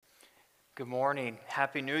Good morning.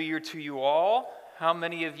 Happy New Year to you all. How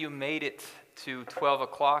many of you made it to 12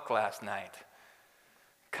 o'clock last night?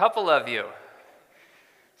 A couple of you.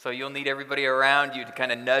 So you'll need everybody around you to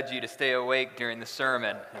kind of nudge you to stay awake during the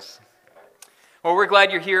sermon. Well, we're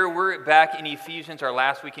glad you're here. We're back in Ephesians, our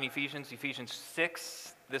last week in Ephesians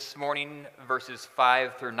 6 this morning, verses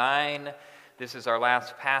 5 through 9. This is our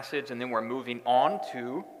last passage, and then we're moving on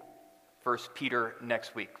to 1 Peter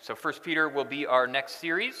next week. So 1 Peter will be our next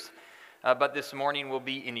series. But this morning we'll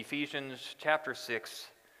be in Ephesians chapter 6,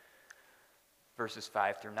 verses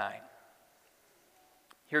 5 through 9.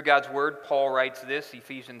 Hear God's word. Paul writes this,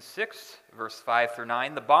 Ephesians 6, verse 5 through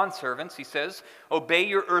 9. The bondservants, he says, obey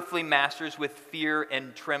your earthly masters with fear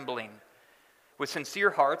and trembling, with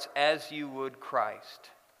sincere hearts as you would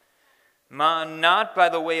Christ. Not by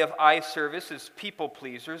the way of eye service as people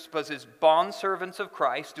pleasers, but as bondservants of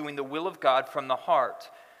Christ, doing the will of God from the heart,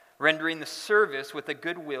 rendering the service with a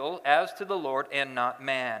good will as to the Lord and not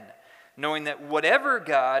man, knowing that whatever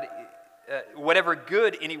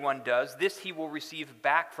good anyone does, this he will receive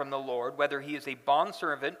back from the Lord, whether he is a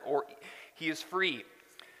bondservant or he is free.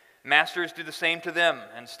 Masters, do the same to them,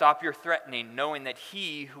 and stop your threatening, knowing that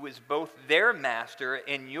he who is both their master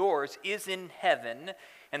and yours is in heaven,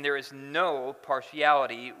 and there is no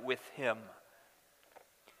partiality with him.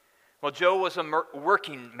 Well, Joe was a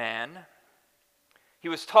working man. He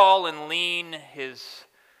was tall and lean. His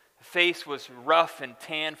face was rough and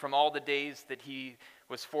tan from all the days that he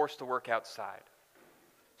was forced to work outside.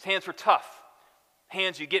 His hands were tough,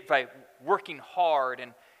 hands you get by working hard.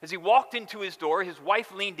 And as he walked into his door, his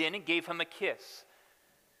wife leaned in and gave him a kiss.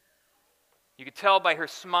 You could tell by her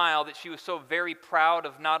smile that she was so very proud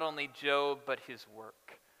of not only Joe, but his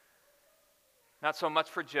work. Not so much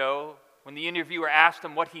for Joe. When the interviewer asked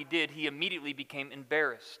him what he did, he immediately became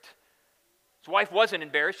embarrassed. His wife wasn't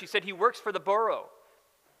embarrassed. She said he works for the borough,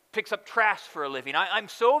 picks up trash for a living. I'm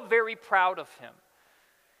so very proud of him.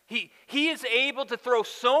 He is able to throw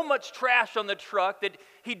so much trash on the truck that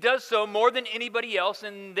he does so more than anybody else,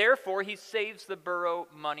 and therefore he saves the borough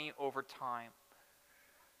money over time.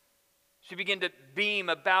 She began to beam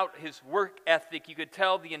about his work ethic. You could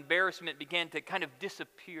tell the embarrassment began to kind of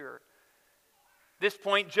disappear. At this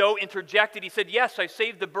point, Joe interjected. He said, yes, I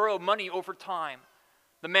saved the borough money over time.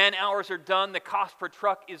 The man hours are done, the cost per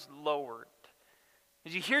truck is lowered.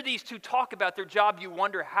 As you hear these two talk about their job, you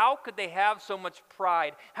wonder, how could they have so much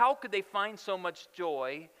pride? How could they find so much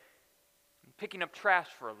joy in picking up trash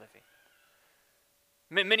for a living?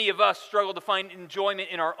 Many of us struggle to find enjoyment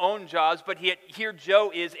in our own jobs, but yet here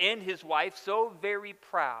Joe is and his wife so very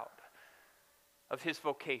proud of his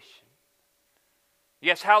vocation.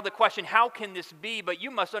 Yes, the question, how can this be? But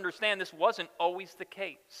you must understand this wasn't always the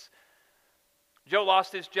case. Joe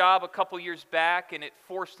lost his job a couple years back, and it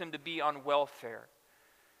forced him to be on welfare.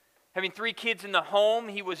 Having 3 kids in the home,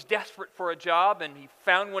 he was desperate for a job, and he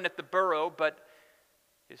found one at the borough, but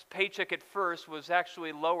his paycheck at first was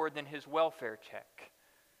actually lower than his welfare check.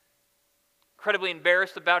 Incredibly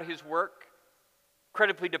embarrassed about his work,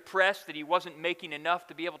 incredibly depressed that he wasn't making enough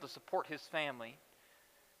to be able to support his family.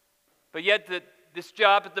 But yet this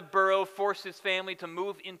job at the borough forced his family to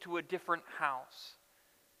move into a different house.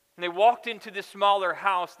 When they walked into this smaller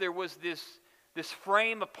house, there was this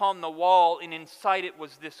frame upon the wall, and inside it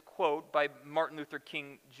was this quote by Martin Luther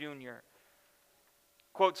King Jr.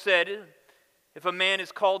 Quote said, if a man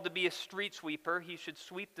is called to be a street sweeper, he should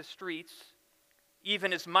sweep the streets,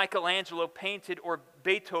 even as Michelangelo painted or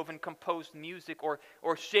Beethoven composed music or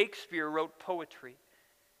Shakespeare wrote poetry.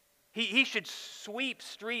 He should sweep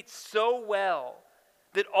streets so well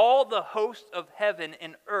that all the hosts of heaven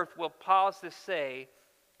and earth will pause to say,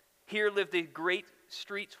 here lived a great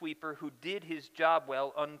street sweeper who did his job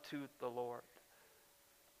well unto the Lord.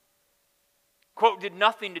 Quote, did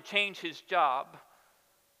nothing to change his job,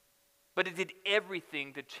 but it did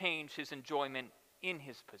everything to change his enjoyment in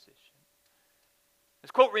his position.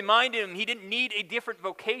 This quote reminded him he didn't need a different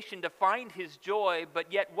vocation to find his joy,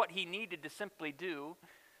 but yet what he needed to simply do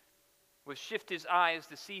was shift his eyes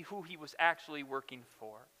to see who he was actually working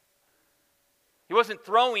for. He wasn't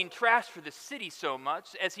throwing trash for the city so much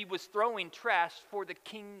as he was throwing trash for the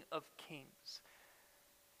King of Kings.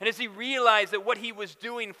 And as he realized that what he was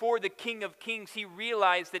doing for the King of Kings, he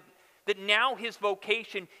realized that now his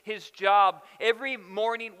vocation, his job, every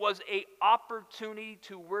morning was an opportunity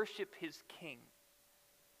to worship his King.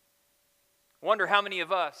 I wonder how many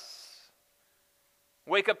of us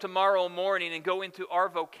wake up tomorrow morning and go into our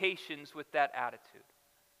vocations with that attitude.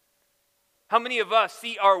 How many of us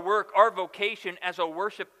see our work, our vocation, as a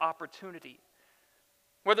worship opportunity?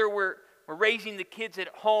 Whether we're raising the kids at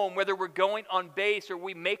home, whether we're going on base or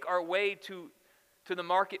we make our way to to the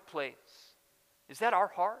marketplace, is that our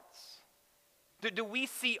hearts? Do we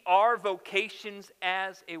see our vocations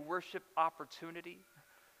as a worship opportunity?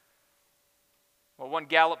 Well, one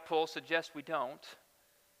Gallup poll suggests we don't.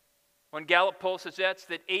 One Gallup poll suggests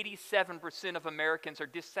that 87% of Americans are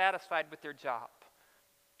dissatisfied with their job,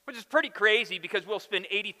 which is pretty crazy because we'll spend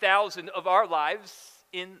 80,000 of our lives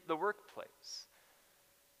in the workplace.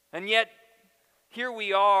 And yet, here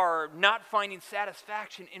we are not finding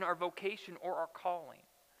satisfaction in our vocation or our calling.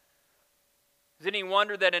 Is it any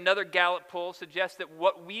wonder that another Gallup poll suggests that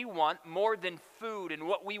what we want more than food and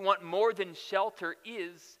what we want more than shelter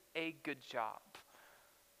is a good job?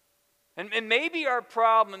 And maybe our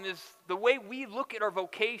problem is the way we look at our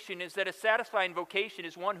vocation is that a satisfying vocation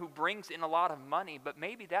is one who brings in a lot of money, but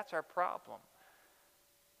maybe that's our problem.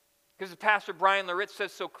 Because as Pastor Brian Loritz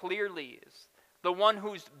says so clearly, is the one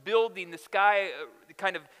who's building the sky,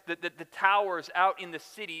 kind of the towers out in the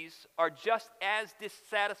cities are just as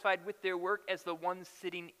dissatisfied with their work as the ones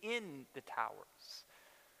sitting in the towers.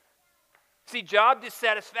 See, job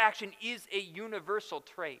dissatisfaction is a universal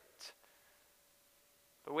trait.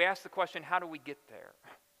 But we ask the question, how do we get there?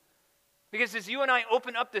 Because as you and I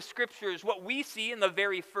open up the scriptures, what we see in the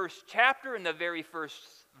very first chapter, in the very first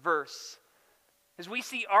verse, is we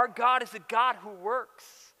see our God is a God who works.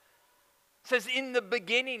 It says, in the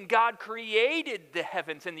beginning, God created the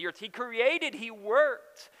heavens and the earth. He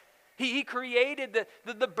worked. He created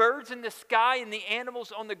the birds in the sky and the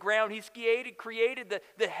animals on the ground. He's created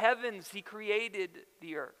the heavens. He created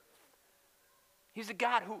the earth. He's a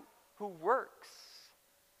God who works.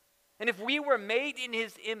 And if we were made in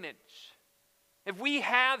His image, if we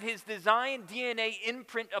have His design DNA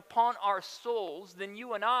imprint upon our souls, then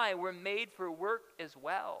you and I were made for work as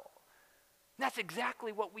well. And that's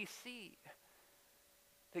exactly what we see.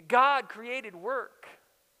 That God created work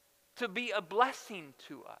to be a blessing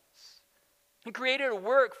to us. He created a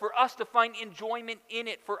work for us to find enjoyment in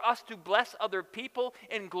it, for us to bless other people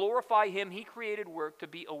and glorify Him. He created work to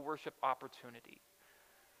be a worship opportunity.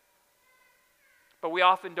 But we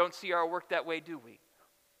often don't see our work that way, do we?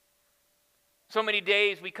 So many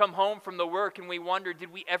days we come home from the work and we wonder,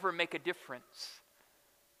 did we ever make a difference?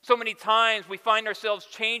 So many times we find ourselves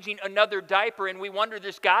changing another diaper and we wonder,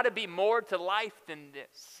 there's got to be more to life than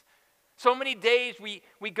this. So many days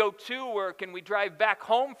we go to work and we drive back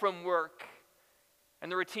home from work,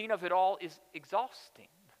 and the routine of it all is exhausting.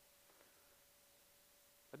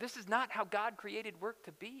 But this is not how God created work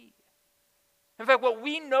to be. In fact, what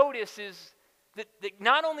we notice is that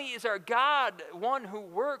not only is our God one who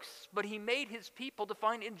works, but He made His people to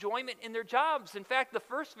find enjoyment in their jobs. In fact, the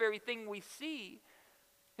first very thing we see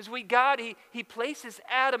is He places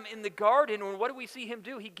Adam in the garden, and what do we see Him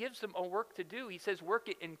do? He gives him a work to do. He says, work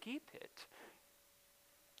it and keep it.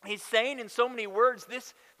 He's saying in so many words,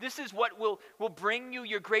 this is what will bring you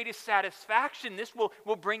your greatest satisfaction. This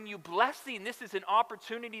will bring you blessing. This is an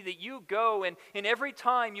opportunity that you go, and every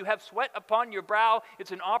time you have sweat upon your brow,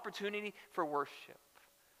 it's an opportunity for worship,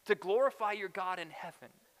 to glorify your God in heaven.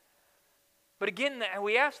 But again,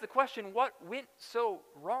 we ask the question, what went so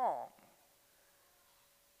wrong?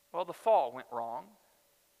 Well, the fall went wrong.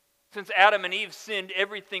 Since Adam and Eve sinned,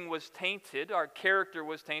 everything was tainted. Our character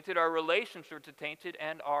was tainted, our relationships were tainted,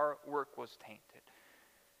 and our work was tainted.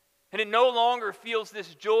 And it no longer feels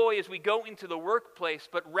this joy as we go into the workplace,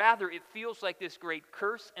 but rather it feels like this great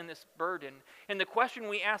curse and this burden. And the question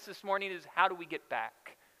we ask this morning is, how do we get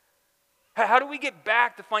back? How do we get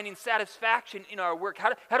back to finding satisfaction in our work?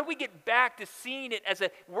 How do we get back to seeing it as a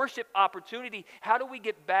worship opportunity? How do we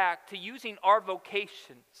get back to using our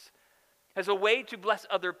vocations as a way to bless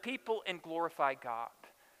other people and glorify God?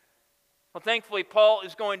 Well, thankfully, Paul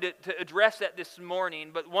is going to address that this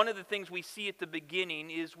morning, but one of the things we see at the beginning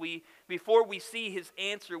is before we see his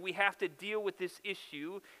answer, we have to deal with this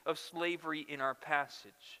issue of slavery in our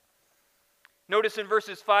passage. Notice in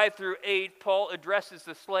verses 5 through 8, Paul addresses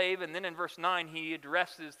the slave, and then in verse 9, he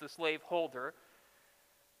addresses the slaveholder.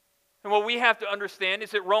 And what we have to understand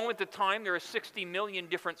is that Rome at the time, there are 60 million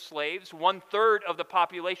different slaves. 1/3 of the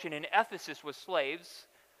population in Ephesus was slaves.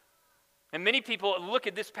 And many people look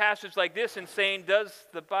at this passage like this and saying, does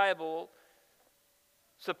the Bible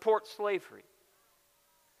support slavery?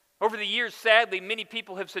 Over the years, sadly, many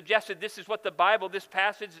people have suggested this is what the Bible, this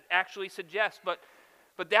passage actually suggests, but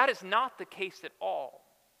that is not the case at all.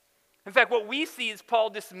 In fact, what we see is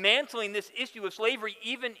Paul dismantling this issue of slavery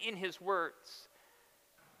even in his words.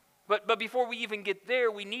 But before we even get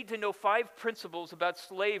there, we need to know 5 principles about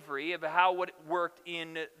slavery, about how it worked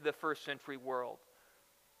in the first century world.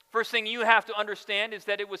 First thing you have to understand is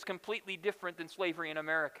that it was completely different than slavery in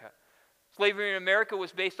America. Slavery in America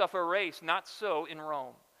was based off a race, not so in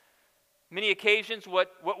Rome. Many occasions, what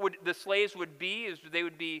would the slaves would be is they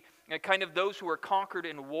would be kind of those who were conquered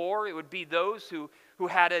in war. It would be those who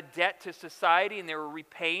had a debt to society and they were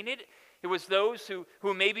repaying it. It was those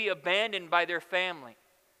who may be abandoned by their family.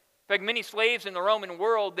 In fact, many slaves in the Roman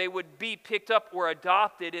world, they would be picked up or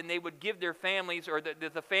adopted, and they would give their families, or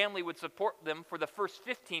the family would support them for the first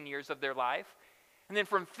 15 years of their life. And then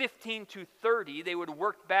from 15 to 30, they would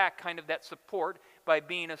work back kind of that support by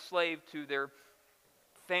being a slave to their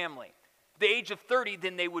family. At the age of 30,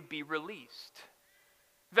 then they would be released.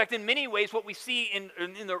 In fact, in many ways, what we see in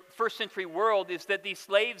the first century world is that these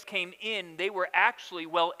slaves came in, they were actually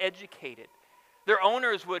well educated. Their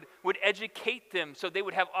owners would educate them so they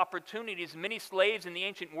would have opportunities. Many slaves in the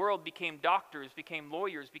ancient world became doctors, became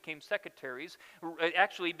lawyers, became secretaries,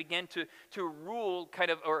 actually began to rule kind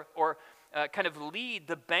of or kind of lead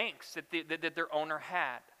the banks that their owner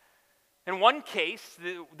had. In one case,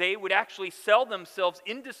 they would actually sell themselves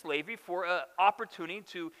into slavery for an opportunity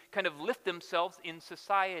to kind of lift themselves in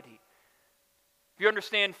society. If you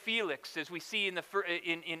understand Felix, as we see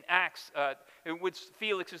in Acts, in which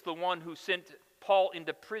Felix is the one who sent Paul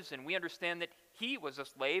into prison, we understand that he was a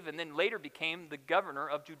slave and then later became the governor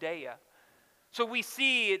of Judea. So we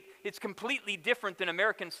see it's completely different than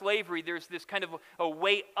American slavery. There's this kind of a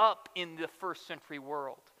way up in the first century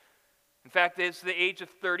world. In fact, at the age of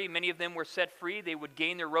 30, many of them were set free. They would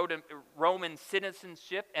gain their Roman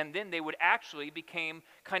citizenship, and then they would actually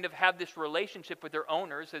have this relationship with their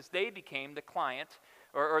owners as they became the client,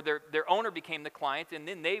 or their owner became the client, and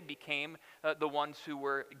then they became the ones who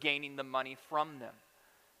were gaining the money from them.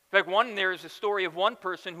 In fact, there's a story of one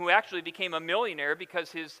person who actually became a millionaire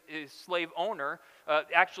because his slave owner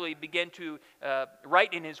actually began to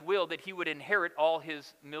write in his will that he would inherit all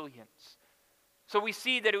his millions. So we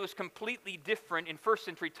see that it was completely different in first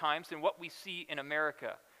century times than what we see in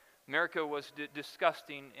America. America was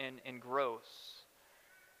disgusting and gross.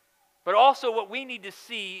 But also what we need to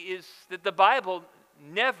see is that the Bible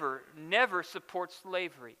never supports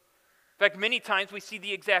slavery. In fact, many times we see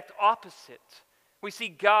the exact opposite. We see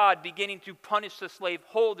God beginning to punish the slave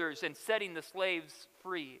holders and setting the slaves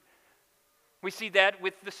free. We see that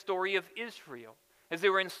with the story of Israel. As they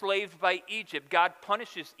were enslaved by Egypt, God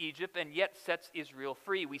punishes Egypt and yet sets Israel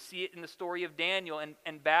free. We see it in the story of Daniel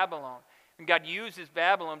and Babylon. And God uses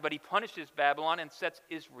Babylon, but he punishes Babylon and sets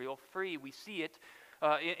Israel free. We see it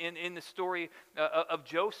in the story of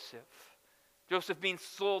Joseph. Joseph being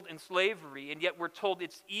sold in slavery, and yet we're told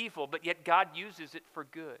it's evil, but yet God uses it for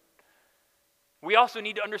good. We also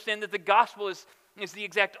need to understand that the gospel is the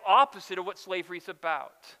exact opposite of what slavery is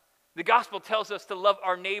about. The gospel tells us to love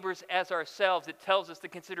our neighbors as ourselves. It tells us to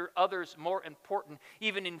consider others more important.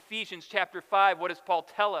 Even in Ephesians chapter 5, what does Paul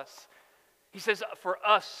tell us? He says for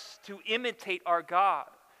us to imitate our God.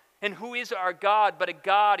 And who is our God? But a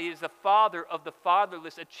God is the father of the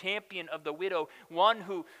fatherless, a champion of the widow, one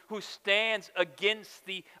who stands against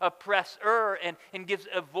the oppressor and gives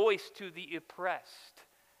a voice to the oppressed.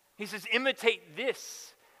 He says, imitate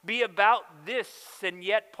this. Be about this, and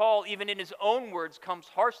yet Paul, even in his own words, comes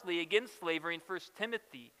harshly against slavery in 1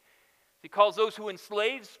 Timothy. He calls those who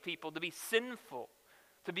enslaves people to be sinful,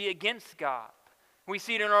 to be against God. We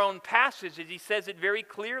see it in our own passage, as he says it very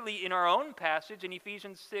clearly in our own passage in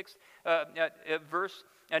Ephesians 6, verse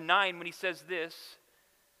 9, when he says this,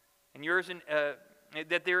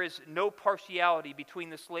 that there is no partiality between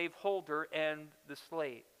the slaveholder and the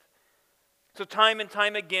slave. So time and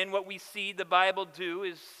time again, what we see the Bible do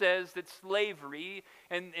is says that slavery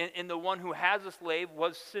and the one who has a slave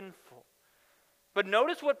was sinful. But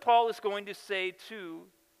notice what Paul is going to say to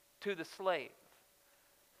the slave.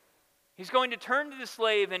 He's going to turn to the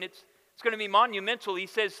slave, and it's going to be monumental. He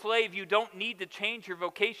says, slave, you don't need to change your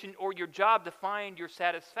vocation or your job to find your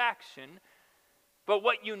satisfaction. But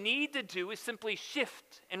what you need to do is simply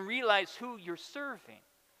shift and realize who you're serving.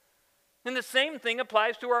 And the same thing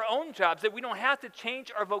applies to our own jobs, that we don't have to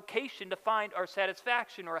change our vocation to find our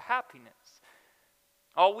satisfaction or happiness.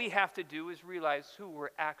 All we have to do is realize who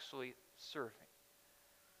we're actually serving.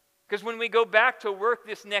 Because when we go back to work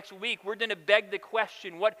this next week, we're going to beg the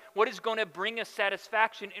question, what is going to bring us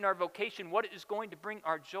satisfaction in our vocation? What is going to bring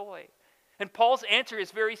our joy? And Paul's answer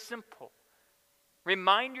is very simple.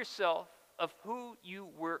 Remind yourself of who you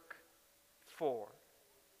work for.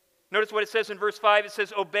 Notice what it says in verse 5. It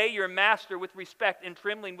says, obey your master with respect and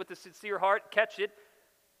trembling with a sincere heart. Catch it.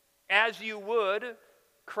 As you would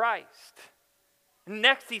Christ.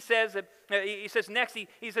 Next he says,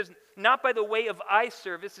 not by the way of eye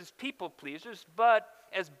service as people pleasers, but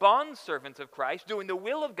as bondservants of Christ, doing the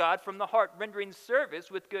will of God from the heart, rendering service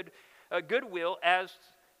with goodwill as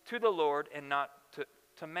to the Lord and not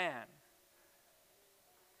to man.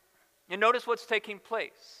 And notice what's taking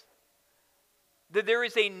place. That there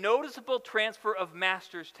is a noticeable transfer of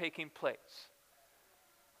masters taking place.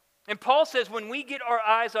 And Paul says when we get our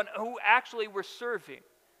eyes on who actually we're serving,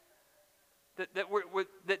 that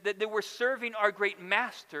we're serving our great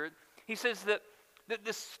master, he says that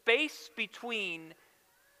the space between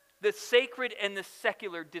the sacred and the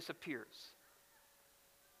secular disappears.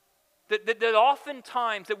 That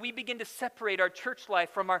oftentimes that we begin to separate our church life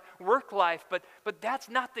from our work life, but that's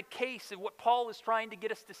not the case of what Paul is trying to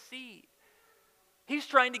get us to see. He's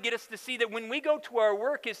trying to get us to see that when we go to our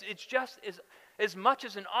work, it's just as much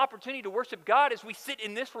as an opportunity to worship God as we sit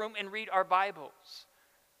in this room and read our Bibles.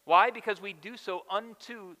 Why? Because we do so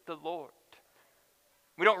unto the Lord.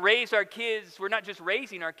 We don't raise our kids, we're not just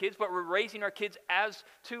raising our kids, but we're raising our kids as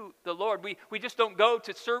to the Lord. We just don't go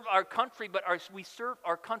to serve our country, but we serve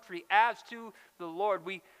our country as to the Lord.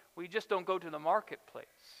 We just don't go to the marketplace.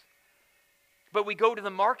 But we go to the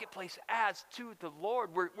marketplace as to the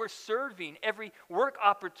Lord. We're serving. Every work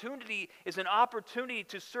opportunity is an opportunity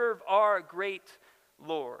to serve our great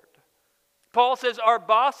Lord. Paul says our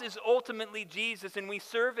boss is ultimately Jesus, and we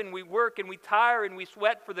serve and we work and we tire and we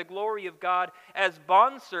sweat for the glory of God as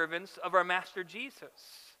bondservants of our Master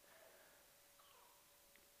Jesus.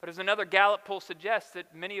 But as another Gallup poll suggests,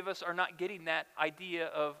 that many of us are not getting that idea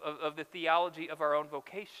of the theology of our own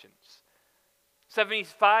vocations.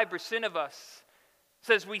 75% of us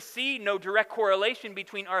says we see no direct correlation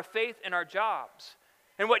between our faith and our jobs.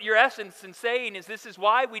 And what your essence in saying is this is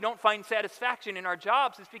why we don't find satisfaction in our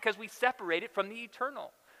jobs, is because we separate it from the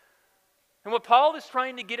eternal. And what Paul is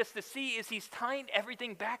trying to get us to see is he's tying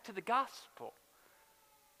everything back to the gospel.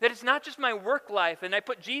 That it's not just my work life, and I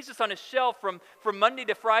put Jesus on a shelf from Monday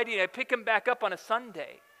to Friday, and I pick him back up on a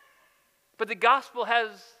Sunday. But the gospel has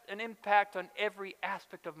an impact on every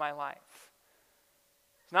aspect of my life.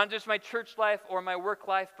 It's not just my church life or my work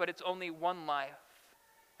life, but it's only one life.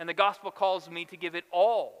 And the gospel calls me to give it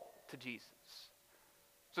all to Jesus.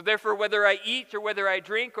 So therefore, whether I eat or whether I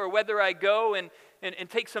drink or whether I go and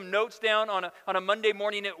take some notes down on a Monday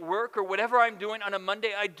morning at work or whatever I'm doing on a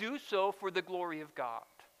Monday, I do so for the glory of God.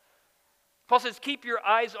 Paul says, keep your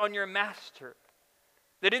eyes on your master.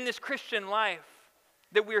 That in this Christian life,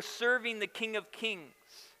 that we're serving the King of Kings.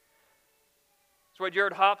 That's why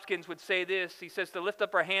Jared Hopkins would say this. He says, to lift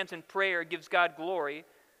up our hands in prayer gives God glory.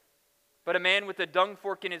 But a man with a dung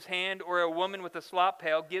fork in his hand or a woman with a slop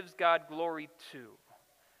pail gives God glory too.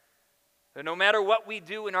 So no matter what we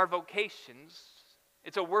do in our vocations,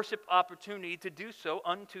 it's a worship opportunity to do so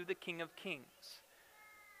unto the King of Kings.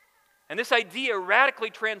 And this idea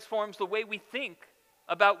radically transforms the way we think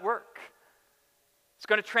about work. It's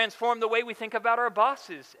going to transform the way we think about our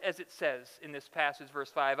bosses, as it says in this passage,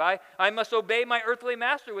 verse 5. I must obey my earthly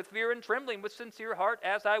master with fear and trembling, with sincere heart,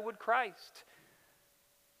 as I would Christ.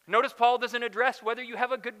 Notice Paul doesn't address whether you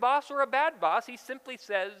have a good boss or a bad boss. He simply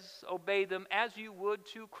says, obey them as you would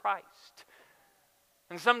to Christ.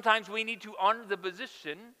 And sometimes we need to honor the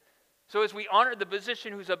position. So as we honor the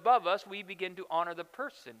position who's above us, we begin to honor the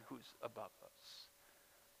person who's above us.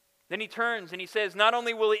 Then he turns and he says, not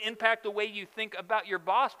only will it impact the way you think about your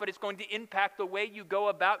boss, but it's going to impact the way you go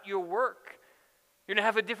about your work. You're going to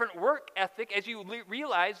have a different work ethic as you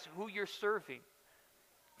realize who you're serving.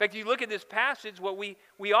 In fact, you look at this passage, what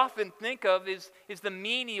we often think of is the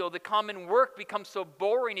menial, the common work becomes so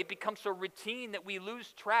boring, it becomes so routine that we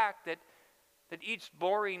lose track that each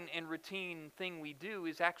boring and routine thing we do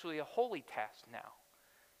is actually a holy task now.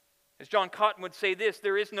 As John Cotton would say this,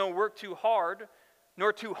 there is no work too hard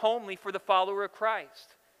nor too homely for the follower of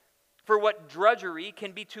Christ. For what drudgery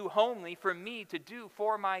can be too homely for me to do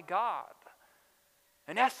for my God?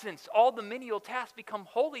 In essence, all the menial tasks become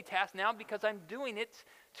holy tasks now because I'm doing it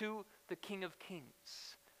to the King of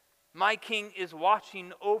Kings. My King is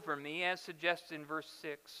watching over me, as suggested in verse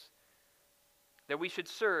 6, that we should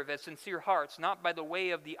serve as sincere hearts, not by the way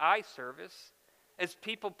of the eye service, as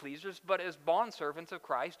people pleasers, but as bondservants of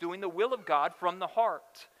Christ, doing the will of God from the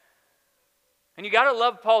heart. And you got to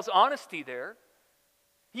love Paul's honesty there.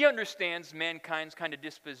 He understands mankind's kind of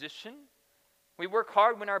disposition. We work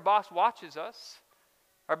hard when our boss watches us.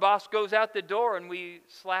 Our boss goes out the door and we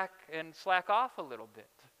slack off a little bit.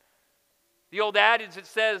 The old adage that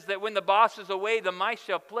says that when the boss is away, the mice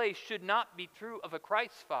shall play should not be true of a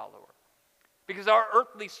Christ follower. Because our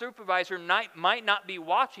earthly supervisor might not be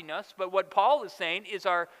watching us, but what Paul is saying is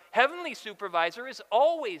our heavenly supervisor is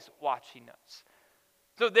always watching us.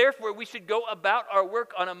 So therefore, we should go about our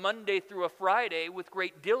work on a Monday through a Friday with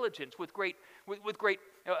great diligence, with great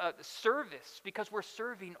service, because we're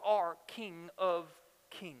serving our King of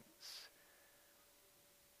Kings.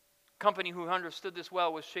 A company who understood this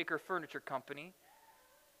well was Shaker Furniture Company.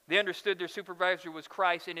 They understood their supervisor was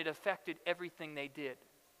Christ, and it affected everything they did.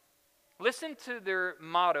 Listen to their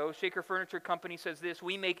motto. Shaker Furniture Company says this: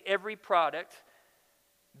 "We make every product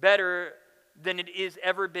better than it has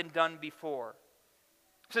ever been done before."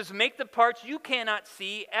 It says, "Make the parts you cannot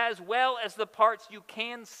see as well as the parts you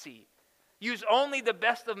can see. Use only the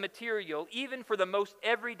best of material, even for the most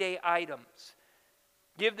everyday items.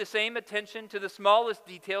 Give the same attention to the smallest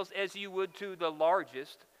details as you would to the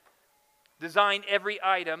largest. Design every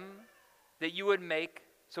item that you would make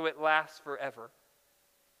so it lasts forever."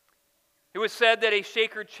 It was said that a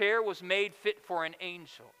Shaker chair was made fit for an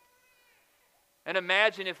angel. And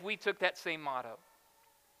imagine if we took that same motto.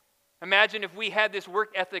 Imagine if we had this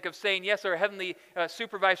work ethic of saying, yes, our heavenly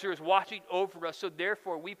supervisor is watching over us, so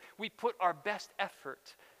therefore we put our best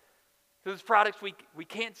effort to those products we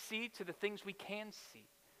can't see, to the things we can see.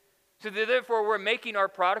 So therefore we're making our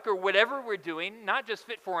product or whatever we're doing not just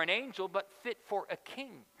fit for an angel, but fit for a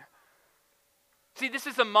king. See, this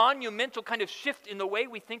is a monumental kind of shift in the way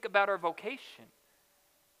we think about our vocation.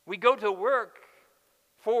 We go to work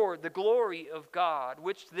for the glory of God,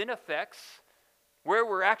 which then affects where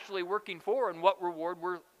we're actually working for and what reward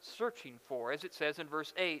we're searching for, as it says in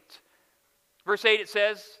verse 8. Verse 8, it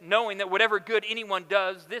says, "Knowing that whatever good anyone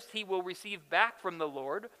does, this he will receive back from the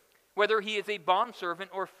Lord, whether he is a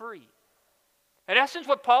bondservant or free." In essence,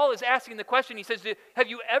 what Paul is asking the question, he says, have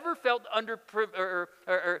you ever felt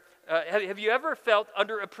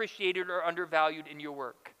underappreciated or undervalued in your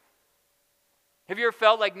work? Have you ever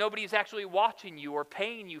felt like nobody's actually watching you or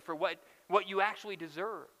paying you for what you actually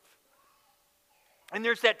deserve? And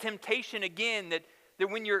there's that temptation again that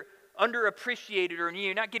when you're underappreciated or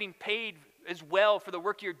you're not getting paid as well for the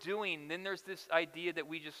work you're doing, then there's this idea that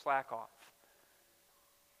we just slack off.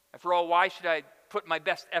 After all, why should I put my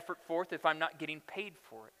best effort forth if I'm not getting paid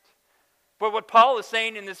for it? But what Paul is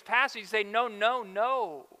saying in this passage, he's saying,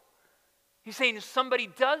 no. He's saying somebody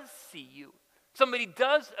does see you. Somebody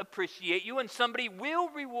does appreciate you, and somebody will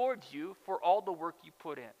reward you for all the work you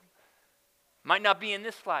put in. Might not be in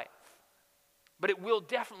this life, but it will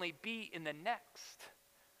definitely be in the next.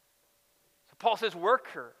 So Paul says,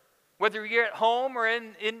 worker, whether you're at home or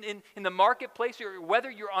in the marketplace or whether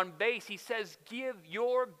you're on base, he says, give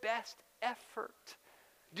your best effort.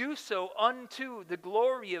 Do so unto the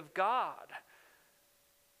glory of God.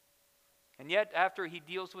 And yet, after he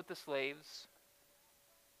deals with the slaves,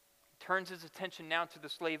 he turns his attention now to the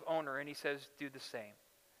slave owner and he says, do the same.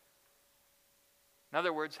 In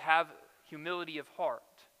other words, have humility of heart.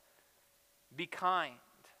 Be kind.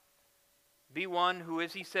 Be one who,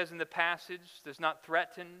 as he says in the passage, does not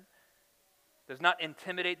threaten, does not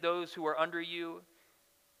intimidate those who are under you,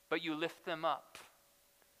 but you lift them up,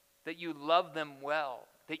 that you love them well,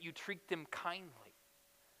 that you treat them kindly.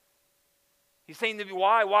 He's saying to me,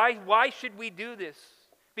 why should we do this?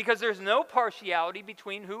 Because there's no partiality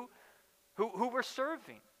between who we're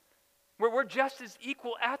serving. We're just as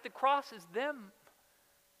equal at the cross as them.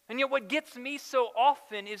 And yet what gets me so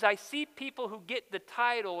often is I see people who get the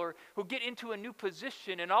title or who get into a new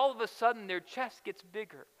position, and all of a sudden their chest gets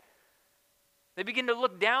bigger. They begin to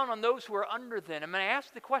look down on those who are under them. And I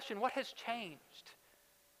ask the question, what has changed?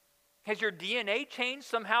 Has your DNA changed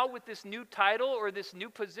somehow with this new title or this new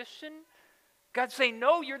position? God's saying,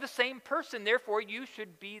 no, you're the same person. Therefore, you should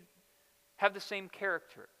have the same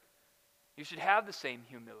character. You should have the same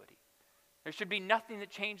humility. There should be nothing that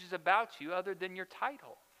changes about you other than your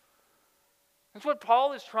title. That's what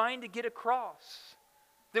Paul is trying to get across.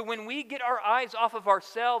 That when we get our eyes off of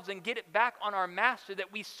ourselves and get it back on our master,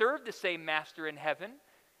 that we serve the same master in heaven,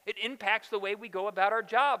 it impacts the way we go about our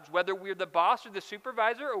jobs, whether we're the boss or the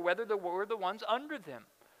supervisor or whether we're the ones under them.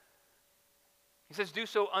 He says, do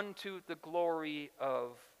so unto the glory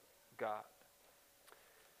of God.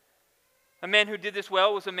 A man who did this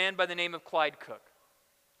well was a man by the name of Clyde Cook.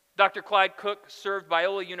 Dr. Clyde Cook served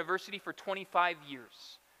Biola University for 25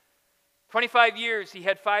 years. 25 years, he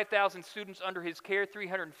had 5,000 students under his care,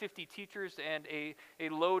 350 teachers, and a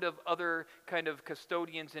load of other kind of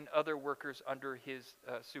custodians and other workers under his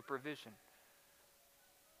supervision.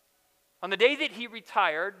 On the day that he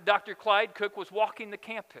retired, Dr. Clyde Cook was walking the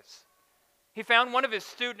campus. He found one of his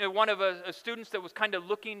students that was kind of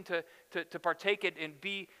looking to partake it and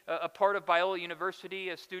be a part of Biola University,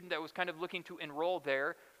 a student that was kind of looking to enroll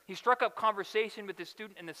there. He struck up conversation with this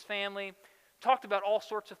student and his family, talked about all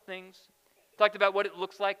sorts of things. Talked about what it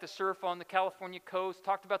looks like to surf on the California coast.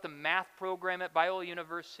 Talked about the math program at Biola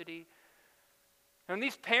University. And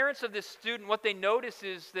these parents of this student, what they notice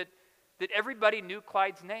is that everybody knew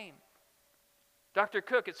Clyde's name. Dr.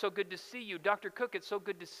 Cook, it's so good to see you. Dr. Cook, it's so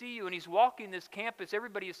good to see you. And he's walking this campus.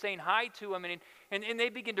 Everybody is saying hi to him. And they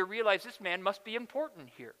begin to realize this man must be important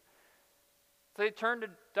here. So they turned to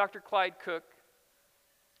Dr. Clyde Cook,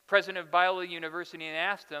 president of Biola University, and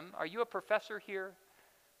asked him, "Are you a professor here?"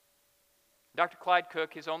 Dr. Clyde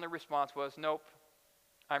Cook, his only response was, "Nope,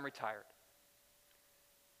 I'm retired."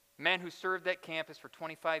 A man who served that campus for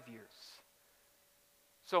 25 years.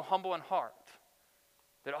 So humble in heart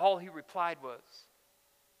that all he replied was,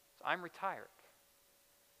 "I'm retired."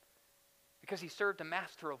 Because he served a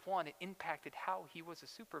master of one, it impacted how he was a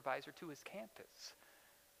supervisor to his campus.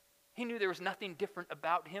 He knew there was nothing different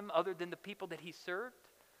about him other than the people that he served.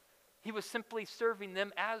 He was simply serving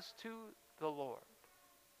them as to the Lord.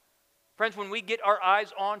 Friends, when we get our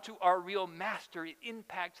eyes onto our real master, it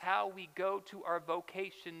impacts how we go to our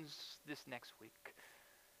vocations this next week.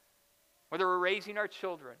 Whether we're raising our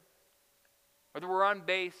children, whether we're on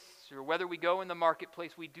base, or whether we go in the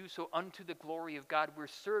marketplace, we do so unto the glory of God. We're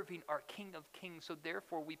serving our King of Kings, so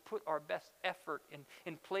therefore we put our best effort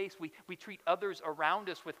in place. We treat others around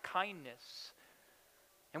us with kindness.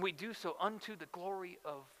 And we do so unto the glory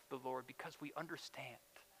of the Lord because we understand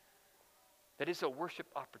that it's a worship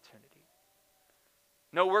opportunity.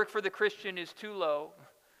 No work for the Christian is too low.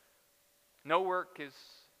 No work is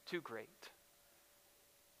too great.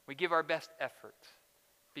 We give our best effort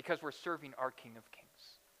because we're serving our King of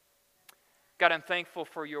Kings. God, I'm thankful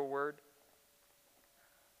for your word.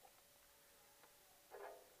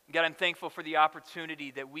 God, I'm thankful for the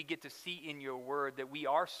opportunity that we get to see in your word that we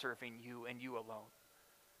are serving you and you alone.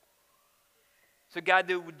 So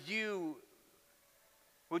God, would you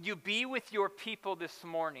be with your people this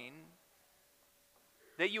morning,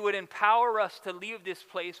 that you would empower us to leave this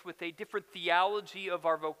place with a different theology of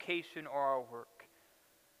our vocation or our work.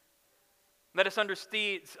 Let us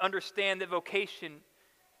understand that vocation,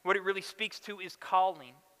 what it really speaks to is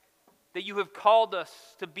calling. That you have called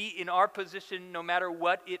us to be in our position no matter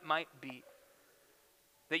what it might be.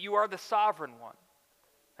 That you are the sovereign one.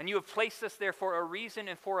 And you have placed us there for a reason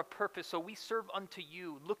and for a purpose. So we serve unto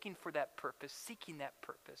you, looking for that purpose, seeking that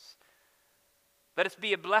purpose. Let us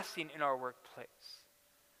be a blessing in our workplace.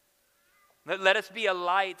 Let us be a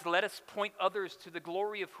light. Let us point others to the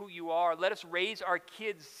glory of who you are. Let us raise our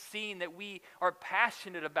kids seeing that we are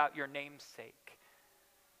passionate about your name's sake.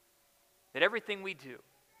 That everything we do,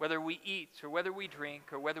 whether we eat or whether we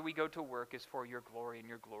drink or whether we go to work, is for your glory and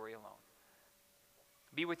your glory alone.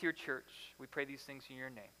 Be with your church. We pray these things in your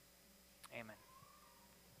name. Amen.